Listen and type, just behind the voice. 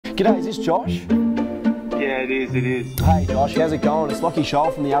G'day, is this Josh? Yeah, it is. Hey Josh, how's it going? It's Lockie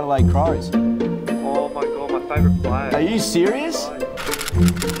Scholl from the Adelaide Crows. Oh my god, my favourite player. Are you serious?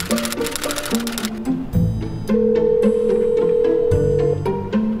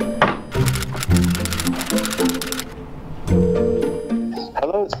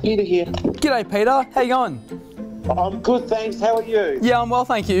 Hello, it's Peter here. G'day Peter, how you going? I'm good, thanks. How are you? Yeah, I'm well,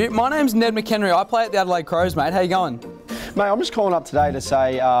 thank you. My name's Ned McHenry. I play at the Adelaide Crows, mate. How you going? Mate, I'm just calling up today to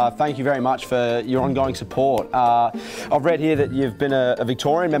say thank you very much for your ongoing support. I've read here that you've been a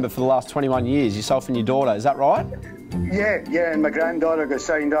Victorian member for the last 21 years, yourself and your daughter, is that right? Yeah, and my granddaughter got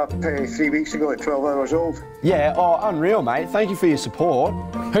signed up 3 weeks ago at 12 hours old. Yeah, oh, unreal, mate. Thank you for your support.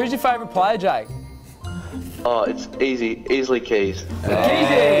 Who's your favourite player, Jake? Oh, it's easily Keys.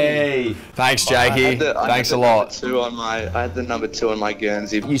 Hey! Thanks, Jakey. Thanks a lot. I had the number 2 on my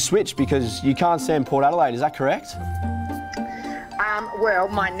Guernsey. You switched because you can't stand Port Adelaide, is that correct? Well,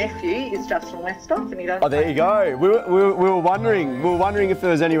 my nephew is just from Westhoff and he doesn't... Oh, there you go. We were wondering if there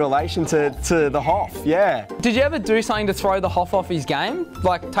was any relation to the Hoff, yeah. Did you ever do something to throw the Hoff off his game?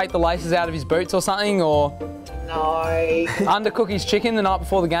 Like take the laces out of his boots or something, or... No. Undercook his chicken the night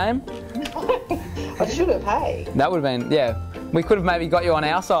before the game? I should have, hey. That would have been, yeah. We could have maybe got you on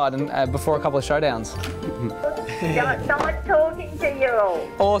our side and, before a couple of showdowns. Someone's talking to you.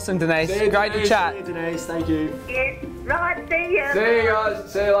 Awesome, Denise. Great to chat. See you, Denise. Thank you. Yes, right, see you. See you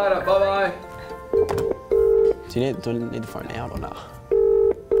guys. See you later. Bye-bye. Do you need the phone out or not?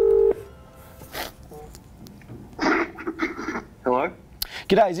 Hello?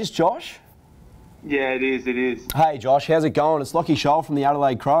 G'day, is this Josh? Yeah, it is. Hey Josh, how's it going? It's Lockie Scholl from the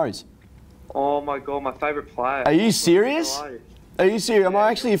Adelaide Crows. Oh my god, my favourite player. Are you serious? Are you serious? Am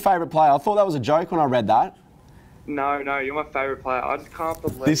I actually your favourite player? I thought that was a joke when I read that. No, you're my favourite player. I just can't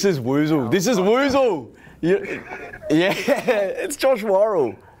believe... This is Woozle. This is Woozle. Yeah, it's Josh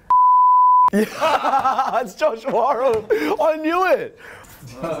Worrell. Yeah, it's Josh Worrell. I knew it.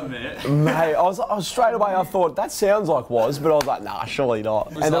 Oh, man. Mate, I was straight away, I thought, that sounds like Was, but I was like, nah, surely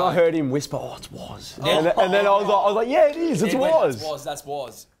not. And then I heard him whisper, oh, it's Was. And then I was like, yeah, it is, it's Was. That's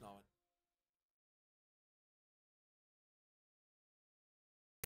Was.